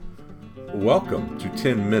Welcome to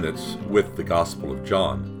 10 Minutes with the Gospel of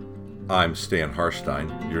John. I'm Stan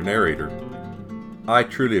Harstein, your narrator. I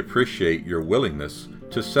truly appreciate your willingness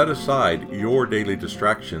to set aside your daily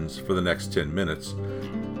distractions for the next 10 minutes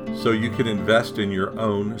so you can invest in your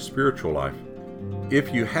own spiritual life.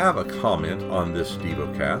 If you have a comment on this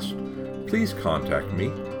DevoCast, please contact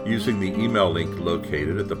me using the email link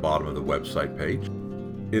located at the bottom of the website page.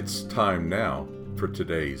 It's time now for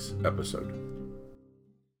today's episode.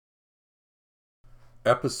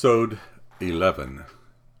 Episode 11,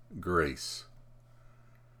 Grace.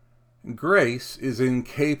 Grace is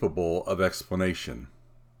incapable of explanation.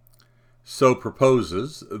 So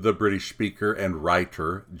proposes the British speaker and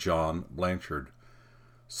writer John Blanchard.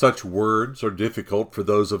 Such words are difficult for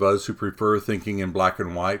those of us who prefer thinking in black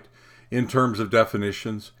and white, in terms of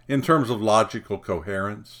definitions, in terms of logical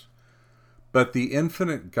coherence. But the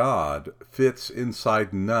infinite God fits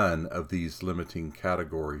inside none of these limiting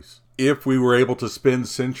categories. If we were able to spend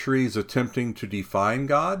centuries attempting to define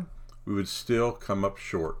God, we would still come up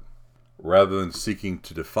short. Rather than seeking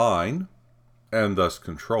to define, and thus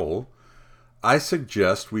control, I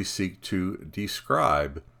suggest we seek to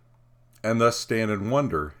describe, and thus stand in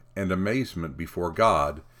wonder and amazement before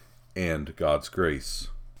God and God's grace.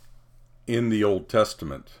 In the Old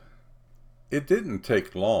Testament, it didn't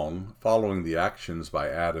take long following the actions by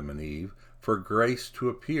Adam and Eve for grace to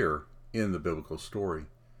appear in the biblical story.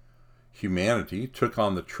 Humanity took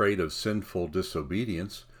on the trait of sinful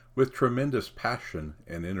disobedience with tremendous passion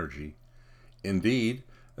and energy. Indeed,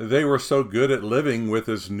 they were so good at living with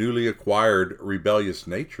this newly acquired rebellious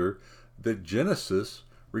nature that Genesis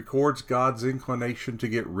records God's inclination to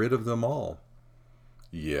get rid of them all.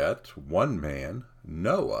 Yet one man,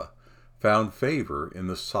 Noah, found favor in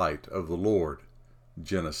the sight of the Lord.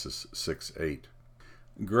 Genesis 6:8.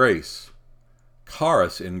 Grace,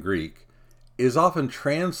 charis in Greek, is often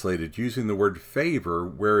translated using the word favor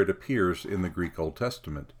where it appears in the Greek Old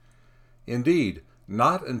Testament. Indeed,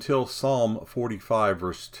 not until Psalm 45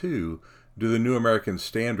 verse 2 do the New American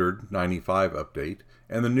Standard 95 update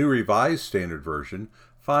and the New Revised Standard Version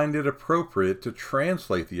find it appropriate to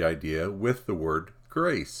translate the idea with the word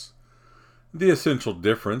grace. The essential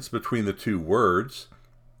difference between the two words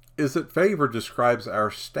is that favor describes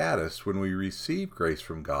our status when we receive grace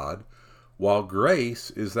from God, while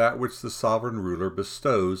grace is that which the sovereign ruler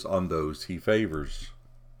bestows on those he favors.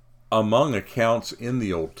 Among accounts in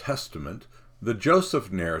the Old Testament, the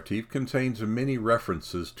Joseph narrative contains many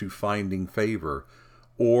references to finding favor,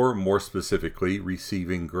 or more specifically,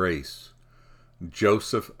 receiving grace.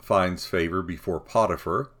 Joseph finds favor before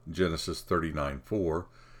Potiphar, Genesis 39:4,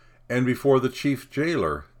 and before the chief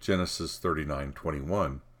jailer, Genesis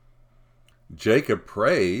 39:21. Jacob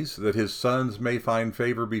prays that his sons may find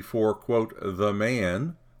favor before, quote, the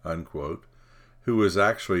man, unquote, who is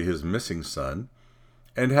actually his missing son,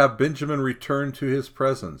 and have Benjamin return to his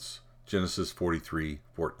presence, Genesis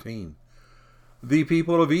 43:14. The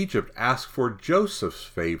people of Egypt ask for Joseph's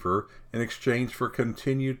favor in exchange for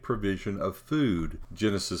continued provision of food,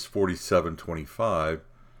 Genesis 47:25,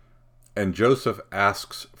 and Joseph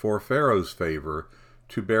asks for Pharaoh's favor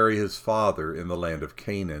to bury his father in the land of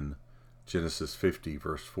Canaan, Genesis 50,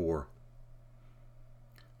 verse 4.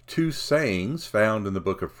 Two sayings found in the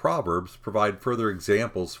book of Proverbs provide further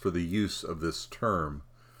examples for the use of this term.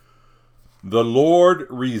 The Lord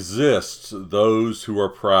resists those who are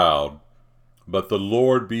proud, but the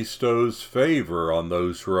Lord bestows favor on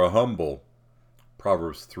those who are humble.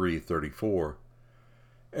 Proverbs 3:34.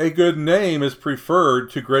 A good name is preferred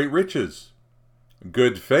to great riches,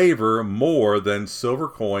 good favor more than silver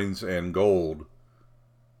coins and gold.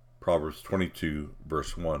 Proverbs 22,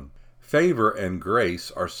 verse 1. Favor and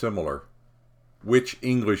grace are similar. Which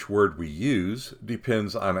English word we use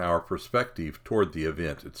depends on our perspective toward the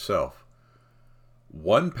event itself.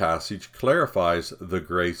 One passage clarifies the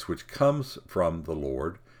grace which comes from the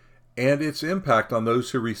Lord and its impact on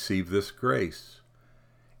those who receive this grace.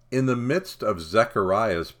 In the midst of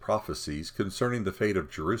Zechariah's prophecies concerning the fate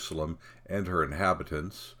of Jerusalem and her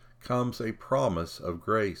inhabitants comes a promise of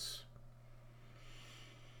grace.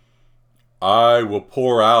 I will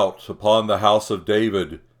pour out upon the house of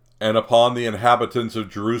David and upon the inhabitants of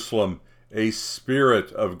Jerusalem a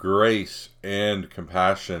spirit of grace and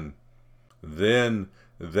compassion. Then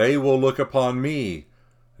they will look upon me,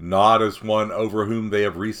 not as one over whom they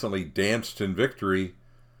have recently danced in victory,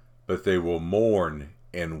 but they will mourn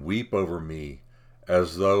and weep over me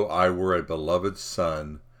as though I were a beloved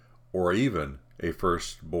son or even a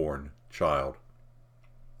firstborn child.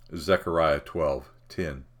 Zechariah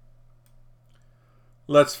 12:10.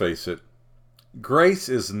 Let's face it, grace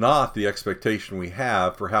is not the expectation we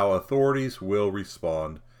have for how authorities will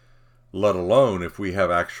respond. let alone if we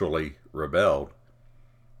have actually rebelled.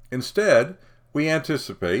 Instead, we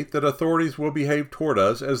anticipate that authorities will behave toward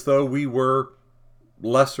us as though we were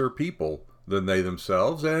lesser people than they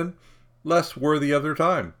themselves and less worthy of their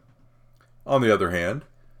time. On the other hand,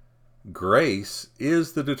 grace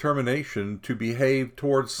is the determination to behave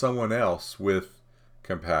towards someone else with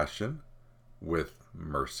compassion, with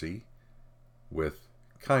mercy, with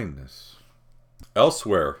kindness.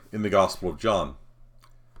 Elsewhere in the Gospel of John.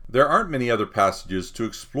 There aren't many other passages to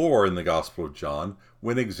explore in the Gospel of John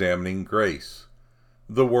when examining grace.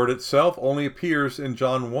 The word itself only appears in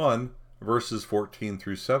John 1, verses 14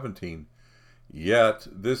 through 17. Yet,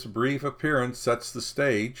 this brief appearance sets the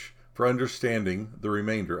stage for understanding the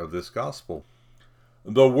remainder of this Gospel.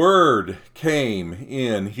 The Word came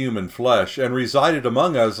in human flesh and resided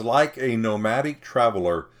among us like a nomadic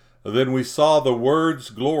traveler. Then we saw the Word's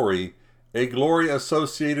glory, a glory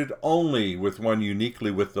associated only with one uniquely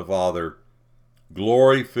with the Father,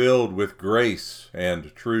 glory filled with grace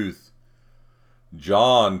and truth.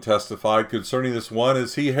 John testified concerning this one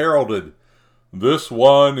as he heralded, "This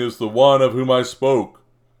one is the one of whom I spoke.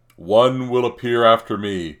 One will appear after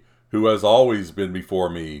me, who has always been before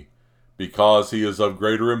me, because he is of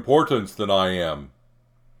greater importance than I am."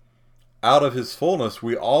 Out of his fullness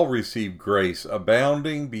we all receive grace,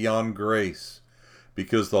 abounding beyond grace,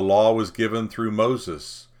 because the law was given through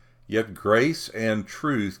Moses, yet grace and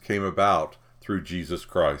truth came about through Jesus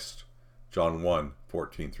Christ. John 1,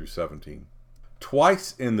 14 through 17.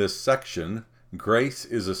 Twice in this section, grace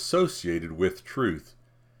is associated with truth.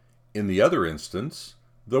 In the other instance,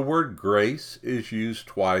 the word grace is used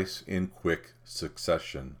twice in quick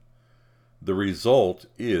succession. The result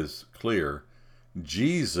is clear.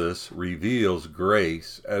 Jesus reveals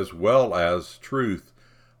grace as well as truth.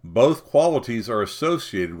 Both qualities are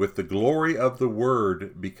associated with the glory of the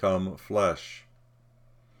Word become flesh.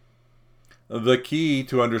 The key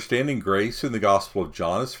to understanding grace in the Gospel of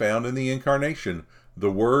John is found in the Incarnation,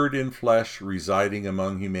 the Word in flesh residing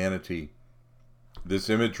among humanity. This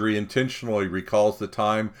imagery intentionally recalls the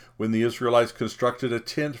time when the Israelites constructed a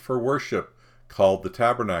tent for worship called the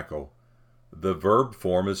tabernacle. The verb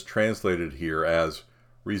form is translated here as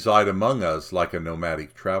reside among us like a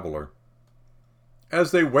nomadic traveler.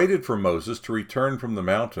 As they waited for Moses to return from the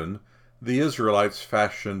mountain, the Israelites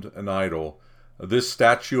fashioned an idol. This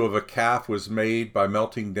statue of a calf was made by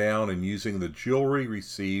melting down and using the jewelry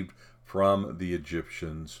received from the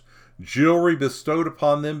Egyptians. Jewelry bestowed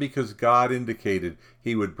upon them because God indicated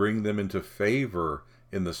he would bring them into favor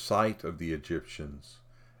in the sight of the Egyptians.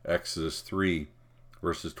 Exodus 3,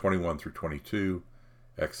 verses 21 through 22,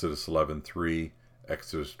 Exodus 11:3,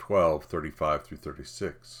 Exodus 12:35 through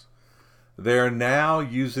 36. They are now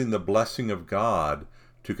using the blessing of God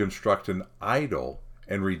to construct an idol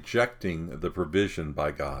and rejecting the provision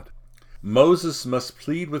by God. Moses must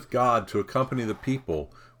plead with God to accompany the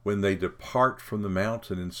people when they depart from the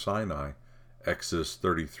mountain in Sinai. Exodus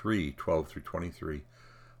 33:12 through 23.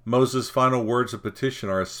 Moses' final words of petition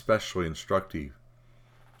are especially instructive.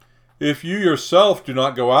 "If you yourself do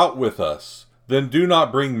not go out with us, then do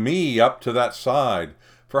not bring me up to that side.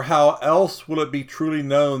 For how else will it be truly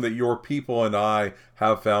known that your people and I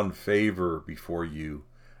have found favor before you,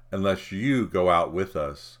 unless you go out with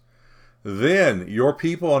us? Then your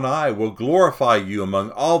people and I will glorify you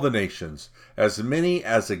among all the nations, as many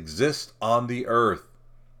as exist on the earth."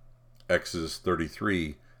 Exodus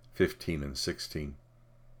 33:15 and 16.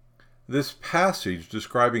 This passage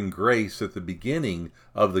describing grace at the beginning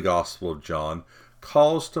of the Gospel of John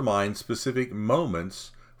calls to mind specific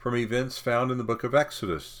moments from events found in the book of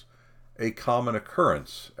Exodus, a common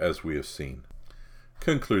occurrence, as we have seen.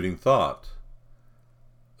 Concluding thought.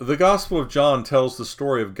 The Gospel of John tells the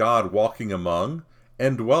story of God walking among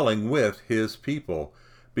and dwelling with his people,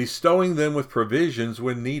 bestowing them with provisions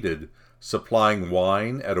when needed, supplying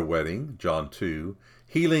wine at a wedding, John 2,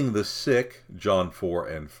 healing the sick, John 4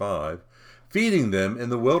 and 5, feeding them in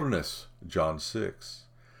the wilderness, John 6.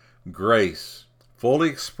 Grace, fully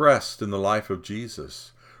expressed in the life of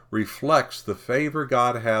Jesus, reflects the favor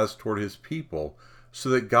God has toward his people so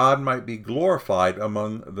that God might be glorified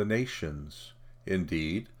among the nations.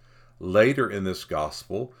 Indeed, later in this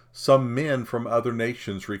gospel, some men from other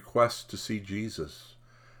nations request to see Jesus,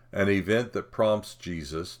 an event that prompts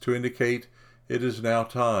Jesus to indicate it is now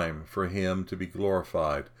time for him to be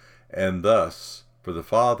glorified, and thus for the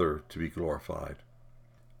Father to be glorified.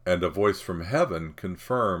 And a voice from heaven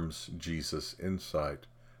confirms Jesus' insight.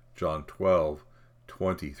 John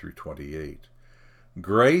 12:20 through 28.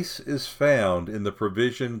 Grace is found in the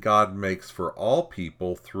provision God makes for all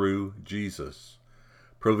people through Jesus.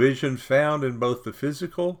 Provision found in both the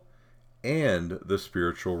physical and the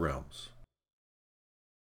spiritual realms.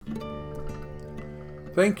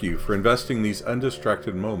 Thank you for investing these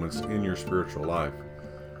undistracted moments in your spiritual life.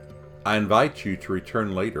 I invite you to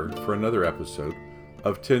return later for another episode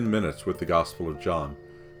of 10 Minutes with the Gospel of John,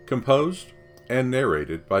 composed and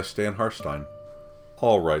narrated by Stan Harstein.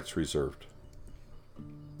 All rights reserved.